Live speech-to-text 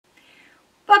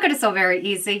Welcome to So Very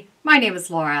Easy. My name is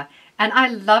Laura and I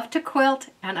love to quilt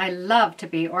and I love to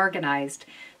be organized.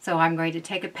 So I'm going to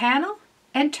take a panel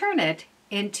and turn it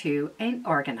into an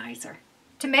organizer.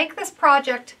 To make this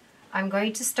project, I'm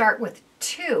going to start with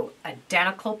two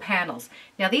identical panels.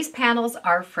 Now these panels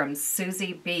are from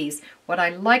Susie B's. What I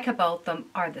like about them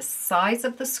are the size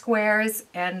of the squares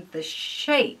and the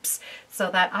shapes so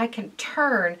that I can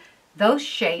turn those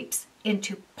shapes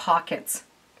into pockets.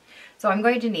 So I'm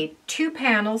going to need two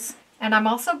panels, and I'm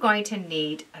also going to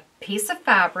need a piece of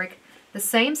fabric the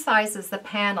same size as the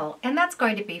panel, and that's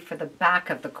going to be for the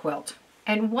back of the quilt.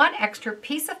 And one extra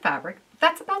piece of fabric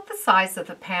that's about the size of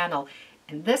the panel,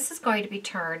 and this is going to be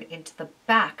turned into the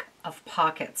back of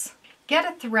pockets.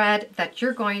 Get a thread that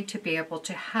you're going to be able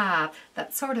to have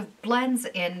that sort of blends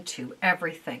into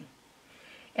everything.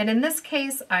 And in this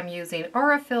case, I'm using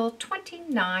Aurifil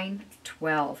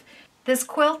 2912. This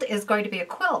quilt is going to be a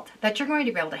quilt that you're going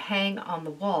to be able to hang on the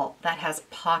wall that has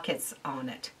pockets on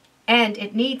it. And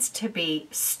it needs to be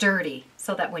sturdy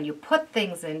so that when you put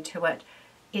things into it,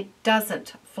 it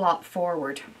doesn't flop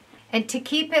forward. And to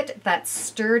keep it that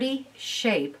sturdy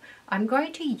shape, I'm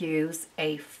going to use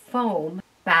a foam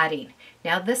batting.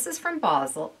 Now this is from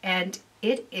Basel and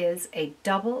it is a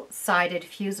double-sided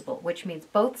fusible, which means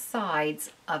both sides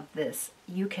of this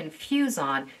you can fuse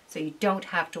on so you don't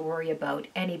have to worry about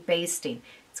any basting.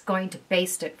 It's going to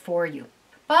baste it for you.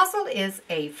 Basel is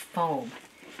a foam,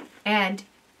 and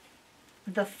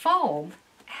the foam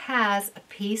has a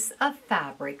piece of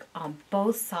fabric on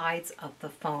both sides of the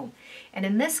foam. And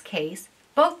in this case,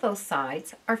 both those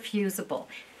sides are fusible.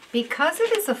 Because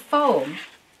it is a foam,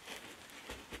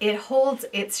 it holds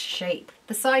its shape.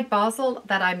 The side Basel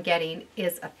that I'm getting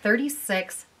is a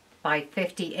 36 by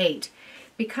 58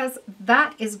 because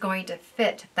that is going to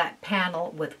fit that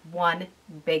panel with one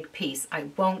big piece. I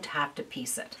won't have to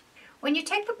piece it. When you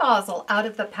take the Basel out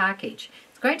of the package,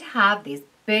 it's going to have these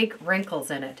big wrinkles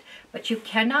in it, but you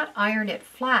cannot iron it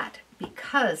flat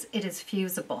because it is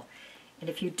fusible. And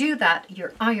if you do that,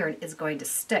 your iron is going to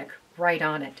stick right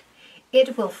on it.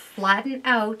 It will flatten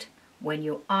out when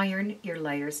you iron your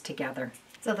layers together.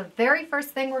 So the very first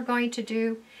thing we're going to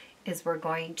do is we're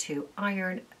going to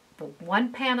iron the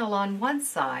one panel on one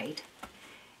side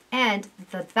and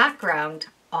the background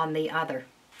on the other.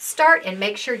 Start and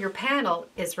make sure your panel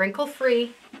is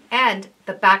wrinkle-free and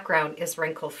the background is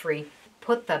wrinkle-free.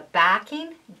 Put the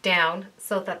backing down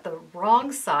so that the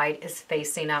wrong side is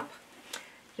facing up.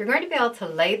 You're going to be able to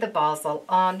lay the Basel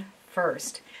on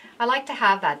first. I like to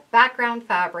have that background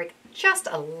fabric just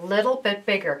a little bit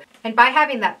bigger. And by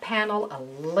having that panel a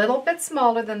little bit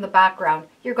smaller than the background,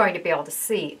 you're going to be able to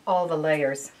see all the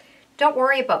layers. Don't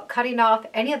worry about cutting off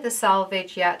any of the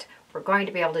selvage yet. We're going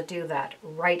to be able to do that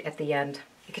right at the end.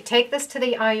 You can take this to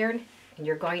the iron and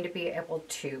you're going to be able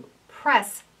to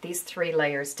press these three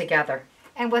layers together.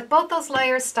 And with both those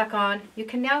layers stuck on, you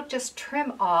can now just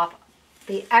trim off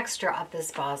the extra of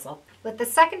this Basel. With the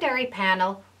secondary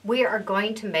panel, we are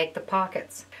going to make the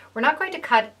pockets. We're not going to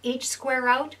cut each square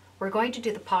out. We're going to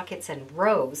do the pockets in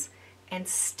rows and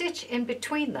stitch in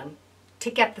between them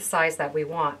to get the size that we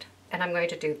want. And I'm going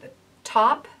to do the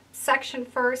top section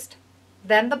first,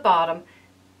 then the bottom,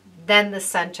 then the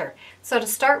center. So to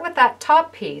start with that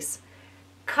top piece,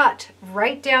 cut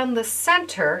right down the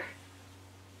center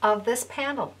of this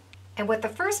panel. And with the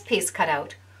first piece cut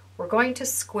out, we're going to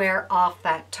square off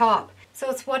that top. So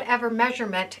it's whatever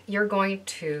measurement you're going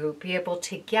to be able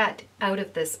to get out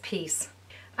of this piece.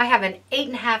 I have an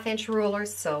 8.5 inch ruler,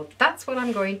 so that's what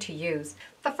I'm going to use.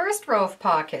 The first row of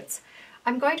pockets,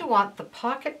 I'm going to want the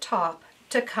pocket top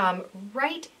to come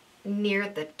right near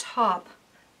the top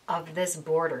of this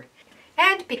border.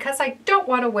 And because I don't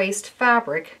want to waste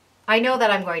fabric, I know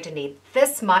that I'm going to need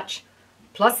this much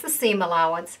plus the seam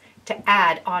allowance to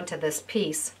add onto this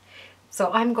piece.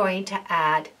 So I'm going to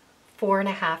add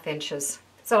 4.5 inches.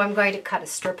 So I'm going to cut a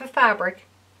strip of fabric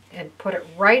and put it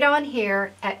right on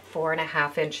here at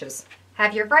 4.5 inches.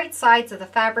 Have your right sides of the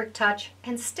fabric touch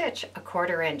and stitch a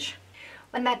 1/4 inch.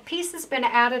 When that piece has been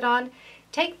added on,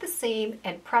 take the seam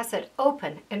and press it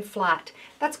open and flat.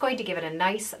 That's going to give it a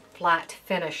nice flat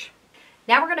finish.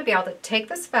 Now we're going to be able to take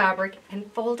this fabric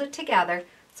and fold it together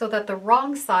so that the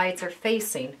wrong sides are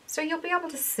facing, so you'll be able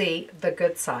to see the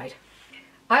good side.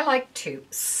 I like to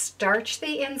starch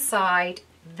the inside,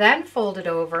 then fold it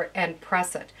over and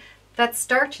press it. That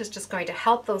starch is just going to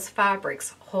help those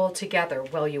fabrics hold together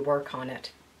while you work on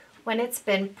it. When it's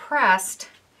been pressed,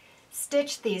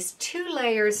 stitch these two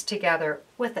layers together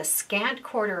with a scant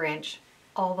 1/4 inch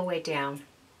all the way down.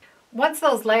 Once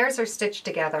those layers are stitched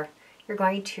together, you're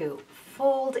going to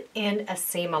fold in a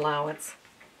seam allowance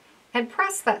and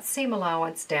press that seam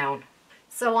allowance down.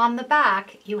 So on the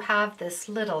back, you have this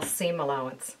little seam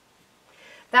allowance.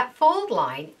 That fold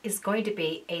line is going to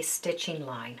be a stitching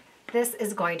line. This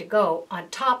is going to go on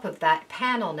top of that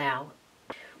panel now.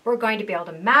 We're going to be able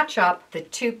to match up the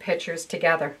two pictures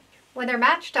together. When they're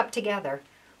matched up together,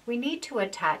 we need to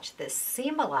attach this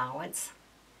seam allowance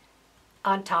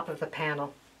on top of the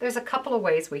panel. There's a couple of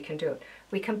ways we can do it.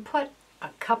 We can put a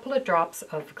couple of drops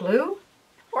of glue,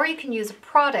 or you can use a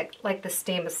product like the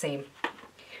Steam-A-Seam.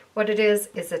 What it is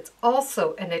it's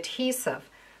also an adhesive,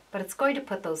 but it's going to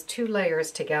put those two layers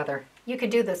together. You can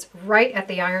do this right at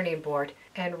the ironing board,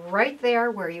 and right there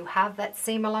where you have that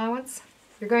seam allowance,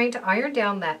 you're going to iron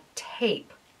down that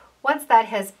tape. Once that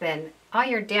has been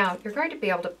ironed down, you're going to be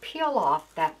able to peel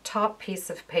off that top piece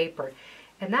of paper,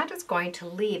 and that is going to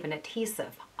leave an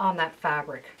adhesive on that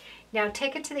fabric. Now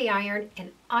take it to the iron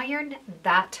and iron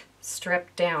that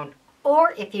strip down.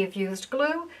 Or if you've used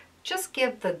glue, just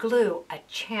give the glue a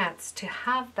chance to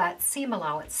have that seam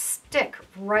allowance stick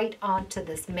right onto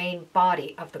this main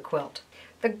body of the quilt.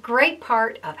 The great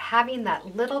part of having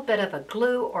that little bit of a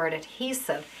glue or an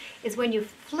adhesive is when you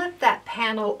flip that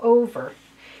panel over,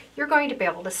 you're going to be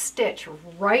able to stitch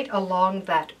right along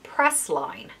that press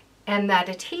line. And that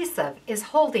adhesive is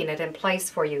holding it in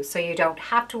place for you, so you don't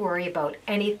have to worry about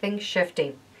anything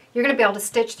shifting. You're going to be able to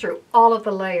stitch through all of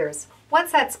the layers.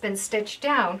 Once that's been stitched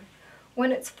down,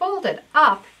 when it's folded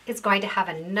up, it's going to have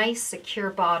a nice secure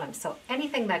bottom. So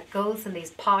anything that goes in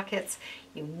these pockets,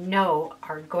 you know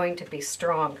are going to be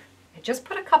strong. And just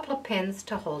put a couple of pins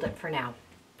to hold it for now.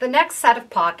 The next set of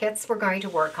pockets we're going to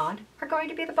work on are going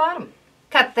to be the bottom.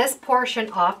 Cut this portion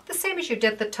off the same as you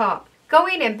did the top,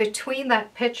 going in between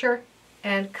that picture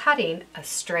and cutting a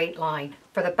straight line.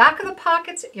 For the back of the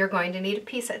pockets, you're going to need a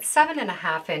piece at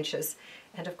 7.5 inches,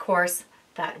 and of course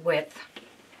that width.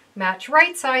 Match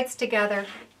right sides together,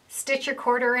 stitch your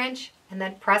 1/4 inch, and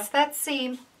then press that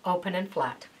seam open and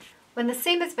flat. When the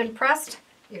seam has been pressed,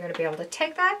 you're going to be able to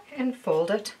take that and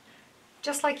fold it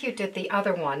just like you did the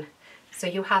other one. So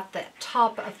you have the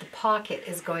top of the pocket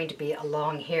is going to be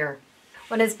along here.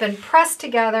 When it's been pressed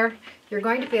together, you're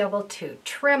going to be able to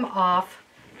trim off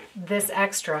this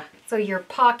extra, so your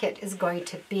pocket is going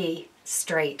to be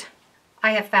straight.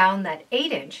 I have found that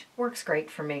 8 inch works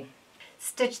great for me.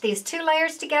 Stitch these two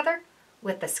layers together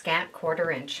with the scant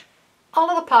 1/4 inch. All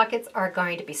of the pockets are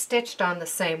going to be stitched on the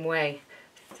same way.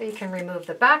 So you can remove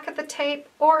the back of the tape,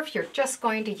 or if you're just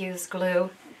going to use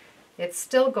glue, it's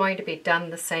still going to be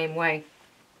done the same way.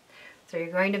 So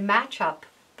you're going to match up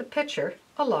the picture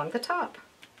along the top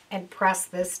and press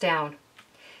this down.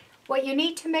 What you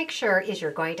need to make sure is you're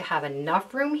going to have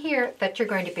enough room here that you're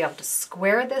going to be able to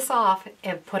square this off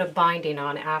and put a binding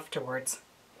on afterwards.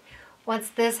 Once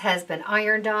this has been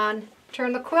ironed on,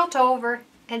 turn the quilt over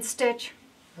and stitch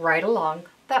right along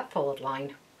that fold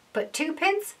line. Put 2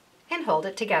 pins and hold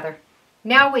it together.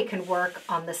 Now we can work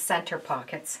on the center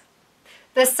pockets.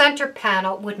 The center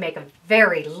panel would make a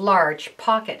very large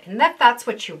pocket, and if that's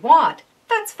what you want,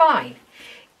 that's fine.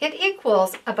 It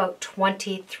equals about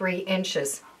 23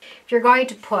 inches. If you're going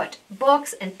to put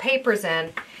books and papers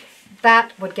in,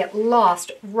 that would get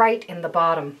lost right in the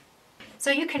bottom.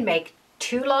 So you can make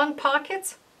 2 long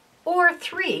pockets or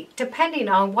 3, depending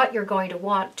on what you're going to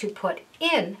want to put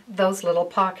in those little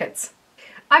pockets.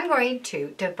 I'm going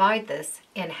to divide this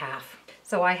in half.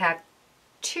 So I have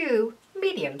 2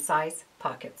 medium-sized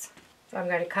pockets. So I'm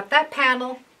going to cut that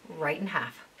panel right in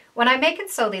half. When I make and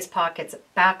sew these pockets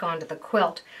back onto the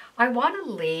quilt, I want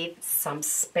to leave some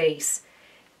space.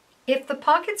 If the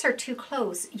pockets are too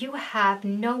close, you have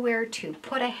nowhere to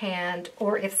put a hand,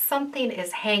 or if something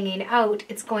is hanging out,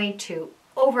 it's going to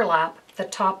overlap the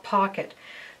top pocket.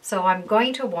 So I'm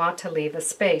going to want to leave a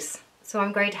space. So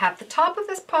I'm going to have the top of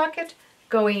this pocket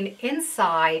going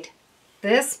inside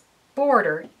this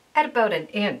border at about 1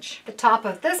 inch. The top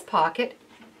of this pocket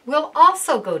will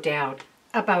also go down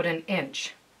about 1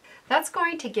 inch. That's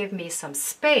going to give me some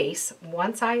space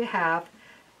once I have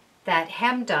that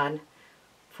hem done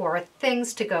for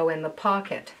things to go in the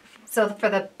pocket. So for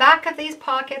the back of these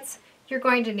pockets, you're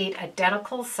going to need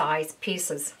identical size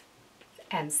pieces,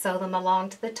 and sew them along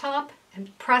to the top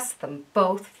and press them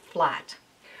both flat.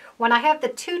 When I have the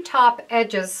 2 top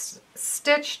edges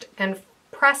stitched and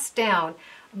pressed down,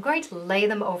 I'm going to lay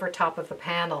them over top of the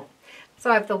panel.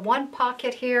 So I have the 1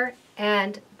 pocket here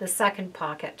and the 2nd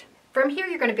pocket. From here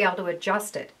you're going to be able to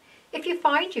adjust it. If you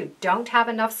find you don't have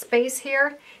enough space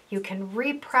here, you can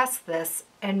repress this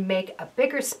and make a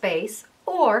bigger space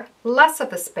or less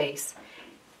of a space.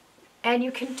 And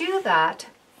you can do that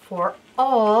for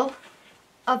all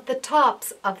of the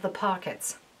tops of the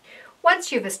pockets.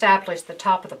 Once you've established the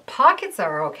top of the pockets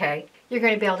are okay, you're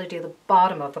going to be able to do the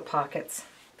bottom of the pockets.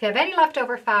 If you have any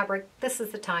leftover fabric, this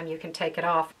is the time you can take it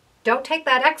off. Don't take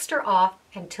that extra off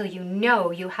until you know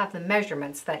you have the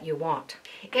measurements that you want.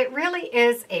 It really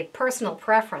is a personal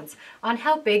preference on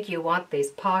how big you want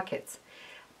these pockets.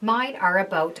 Mine are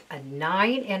about a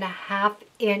 9.5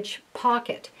 inch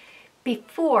pocket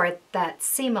before that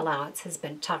seam allowance has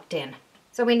been tucked in.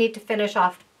 So we need to finish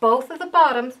off both of the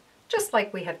bottoms just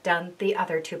like we have done the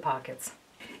other two pockets.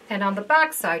 And on the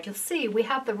back side, you'll see we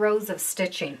have the rows of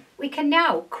stitching. We can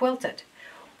now quilt it.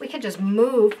 We can just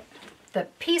move the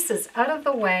pieces out of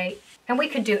the way, and we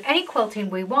can do any quilting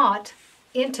we want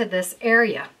into this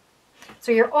area.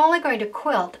 So you're only going to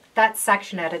quilt that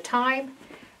section at a time,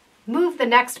 move the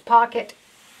next pocket,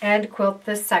 and quilt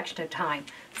this section at a time,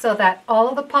 so that all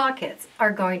of the pockets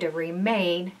are going to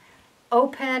remain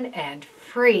open and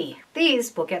free.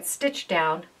 These will get stitched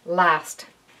down last.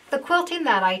 The quilting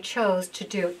that I chose to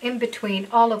do in between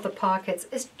all of the pockets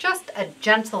is just a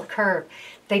gentle curve.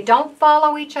 They don't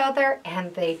follow each other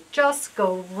and they just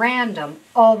go random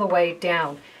all the way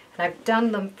down. And I've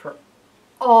done them for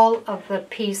all of the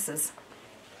pieces.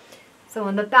 So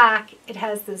in the back it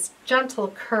has this gentle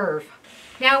curve.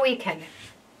 Now we can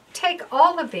take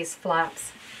all of these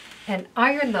flaps and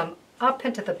iron them up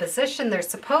into the position they're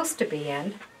supposed to be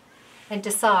in and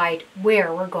decide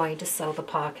where we're going to sew the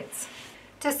pockets.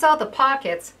 To sew the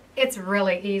pockets, it's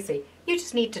really easy. You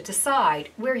just need to decide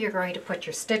where you're going to put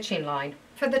your stitching line.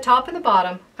 For the top and the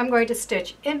bottom, I'm going to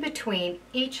stitch in between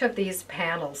each of these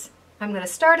panels. I'm going to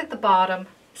start at the bottom,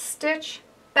 stitch,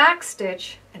 back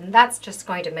stitch, and that's just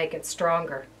going to make it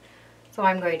stronger. So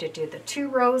I'm going to do the 2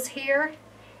 rows here,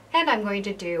 and I'm going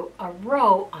to do a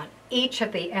row on each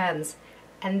of the ends,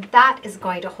 and that is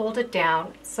going to hold it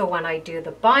down so when I do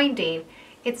the binding,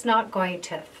 it's not going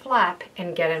to flap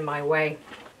and get in my way.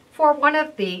 For one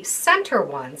of the center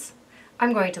ones,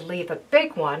 I'm going to leave a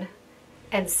big one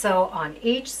and sew on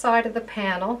each side of the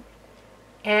panel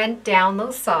and down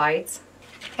those sides.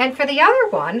 And for the other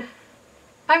one,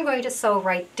 I'm going to sew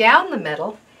right down the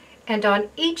middle and on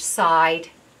each side.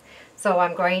 So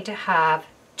I'm going to have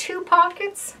 2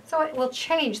 pockets, so it will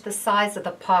change the size of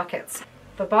the pockets.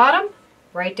 The bottom,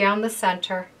 right down the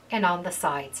center, and on the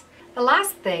sides. The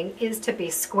last thing is to be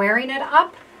squaring it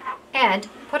up and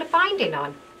put a binding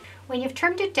on. When you've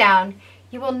trimmed it down,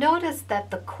 you will notice that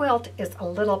the quilt is a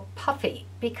little puffy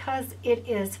because it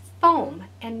is foam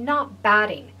and not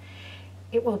batting.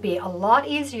 It will be a lot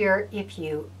easier if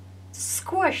you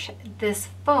squish this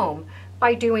foam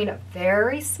by doing a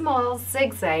very small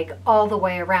zigzag all the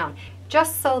way around,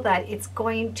 just so that it's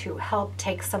going to help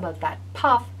take some of that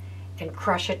puff and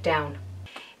crush it down.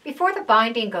 Before the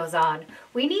binding goes on,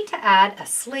 we need to add a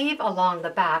sleeve along the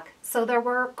back so that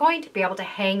we're going to be able to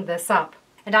hang this up.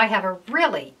 And I have a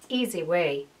really easy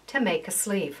way to make a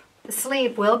sleeve. The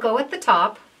sleeve will go at the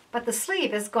top, but the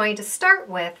sleeve is going to start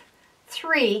with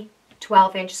 3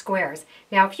 12-inch squares.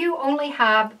 Now if you only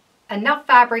have enough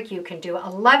fabric, you can do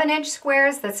 11-inch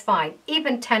squares, that's fine,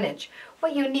 even 10-inch.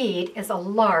 What you need is a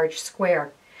large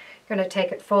square. You're going to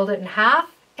take it, fold it in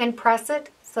half, and press it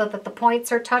so that the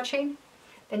points are touching.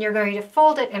 Then you're going to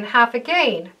fold it in half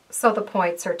again so the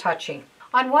points are touching.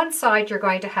 On one side you're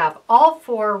going to have all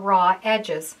 4 raw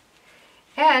edges,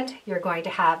 and you're going to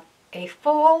have a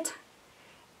fold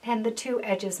and the 2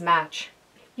 edges match.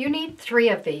 You need 3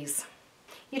 of these.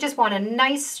 You just want a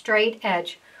nice straight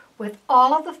edge with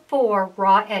all of the 4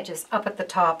 raw edges up at the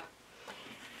top.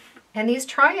 And these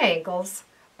triangles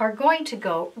are going to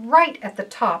go right at the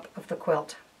top of the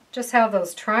quilt. Just have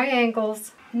those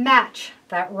triangles match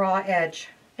that raw edge.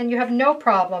 And you have no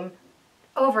problem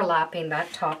overlapping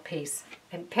that top piece,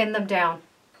 and pin them down.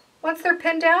 Once they're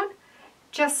pinned down,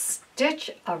 just stitch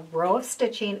a row of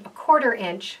stitching 1/4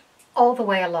 inch all the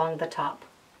way along the top.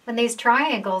 When these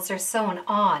triangles are sewn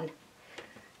on,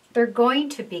 they're going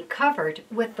to be covered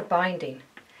with the binding.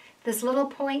 This little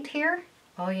point here,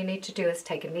 all you need to do is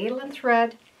take a needle and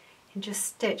thread and just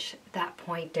stitch that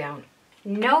point down.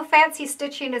 No fancy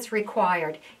stitching is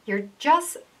required. You're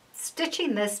just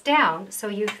stitching this down so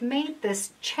you've made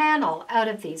this channel out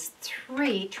of these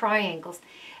 3 triangles,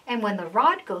 and when the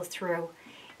rod goes through,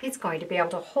 it's going to be able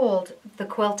to hold the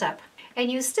quilt up. And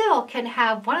you still can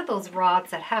have one of those rods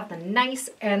that have the nice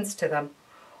ends to them,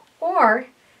 or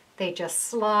they just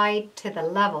slide to the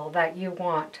level that you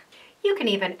want. You can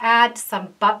even add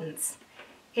some buttons.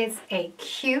 It's a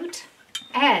cute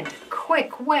and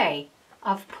quick way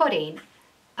of putting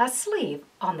a sleeve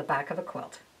on the back of a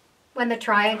quilt. When the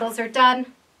triangles are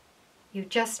done, you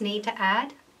just need to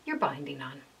add your binding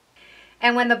on.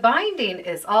 And when the binding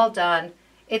is all done,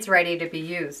 it's ready to be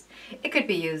used. It could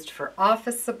be used for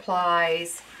office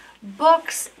supplies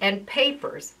books and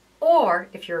papers, or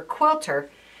if you're a quilter,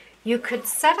 you could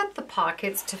set up the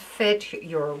pockets to fit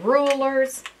your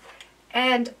rulers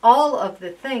and all of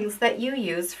the things that you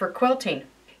use for quilting.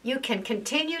 You can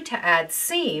continue to add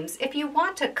seams if you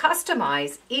want to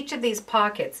customize each of these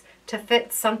pockets to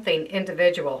fit something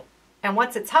individual. And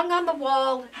once it's hung on the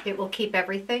wall, it will keep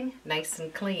everything nice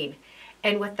and clean.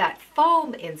 And with that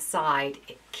foam inside,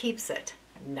 it keeps it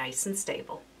nice and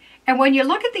stable. And when you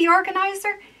look at the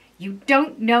organizer, you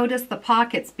don't notice the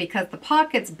pockets because the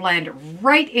pockets blend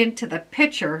right into the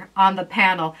picture on the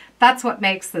panel. That's what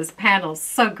makes this panel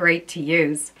so great to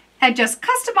use. And just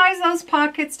customize those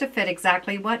pockets to fit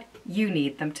exactly what you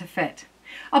need them to fit.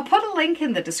 I'll put a link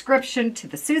in the description to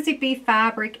the Susie B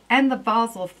fabric and the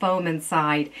Basel foam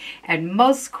inside, and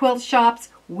most quilt shops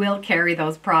will carry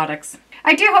those products.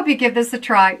 I do hope you give this a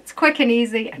try. It's quick and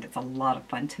easy, and it's a lot of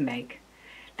fun to make.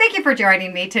 Thank you for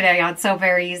joining me today on Sew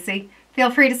Very Easy.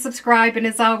 Feel free to subscribe, and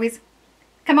as always,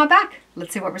 come on back.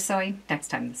 Let's see what we're sewing next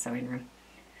time in the sewing room.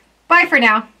 Bye for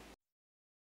now.